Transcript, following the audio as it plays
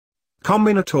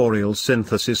Combinatorial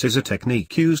synthesis is a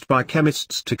technique used by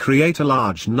chemists to create a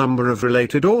large number of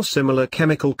related or similar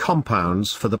chemical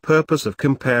compounds for the purpose of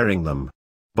comparing them.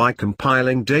 By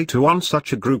compiling data on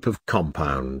such a group of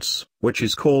compounds, which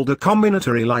is called a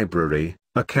combinatory library,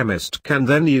 a chemist can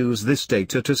then use this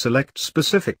data to select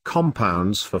specific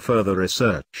compounds for further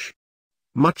research.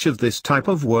 Much of this type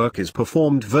of work is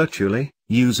performed virtually,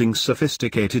 using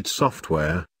sophisticated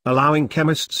software, allowing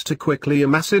chemists to quickly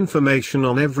amass information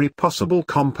on every possible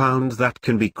compound that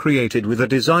can be created with a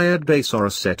desired base or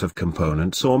a set of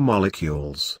components or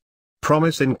molecules.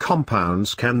 Promising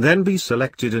compounds can then be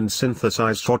selected and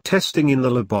synthesized for testing in the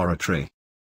laboratory.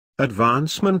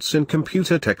 Advancements in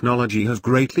computer technology have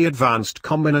greatly advanced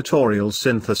combinatorial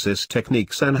synthesis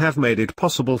techniques and have made it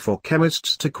possible for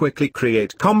chemists to quickly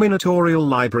create combinatorial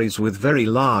libraries with very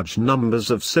large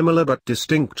numbers of similar but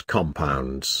distinct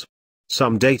compounds.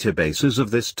 Some databases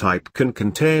of this type can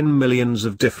contain millions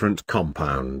of different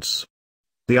compounds.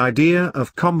 The idea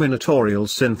of combinatorial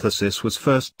synthesis was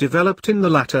first developed in the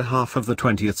latter half of the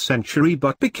 20th century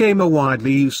but became a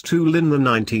widely used tool in the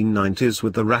 1990s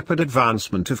with the rapid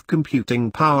advancement of computing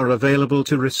power available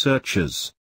to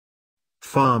researchers.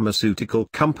 Pharmaceutical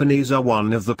companies are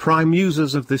one of the prime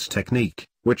users of this technique,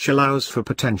 which allows for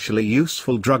potentially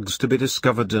useful drugs to be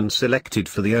discovered and selected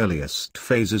for the earliest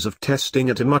phases of testing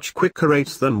at a much quicker rate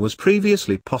than was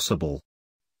previously possible.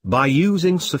 By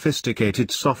using sophisticated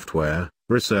software,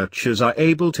 researchers are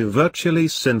able to virtually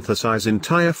synthesize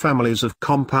entire families of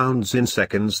compounds in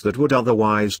seconds that would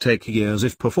otherwise take years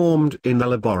if performed in the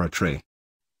laboratory.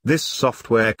 This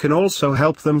software can also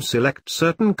help them select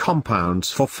certain compounds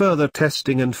for further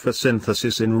testing and for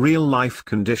synthesis in real-life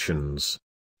conditions.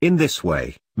 In this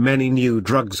way, many new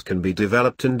drugs can be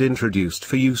developed and introduced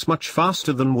for use much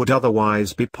faster than would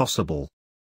otherwise be possible.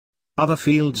 Other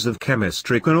fields of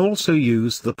chemistry can also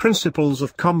use the principles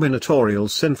of combinatorial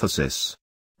synthesis.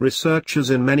 Researchers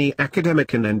in many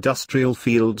academic and industrial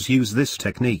fields use this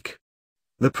technique.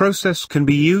 The process can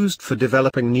be used for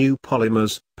developing new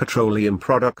polymers, petroleum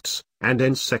products, and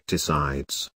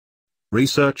insecticides.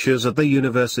 Researchers at the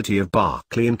University of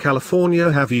Berkeley in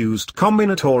California have used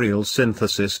combinatorial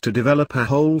synthesis to develop a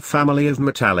whole family of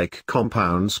metallic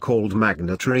compounds called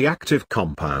magnetary active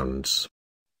compounds.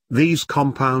 These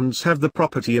compounds have the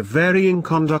property of varying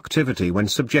conductivity when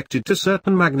subjected to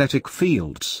certain magnetic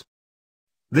fields.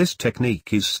 This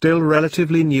technique is still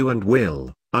relatively new and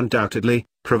will, undoubtedly,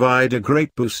 provide a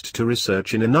great boost to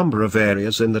research in a number of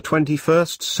areas in the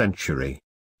 21st century.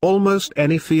 Almost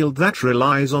any field that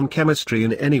relies on chemistry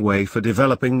in any way for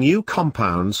developing new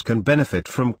compounds can benefit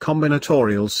from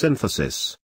combinatorial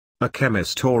synthesis. A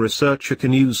chemist or researcher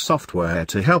can use software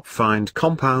to help find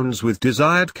compounds with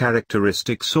desired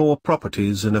characteristics or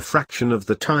properties in a fraction of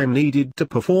the time needed to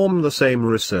perform the same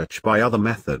research by other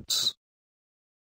methods.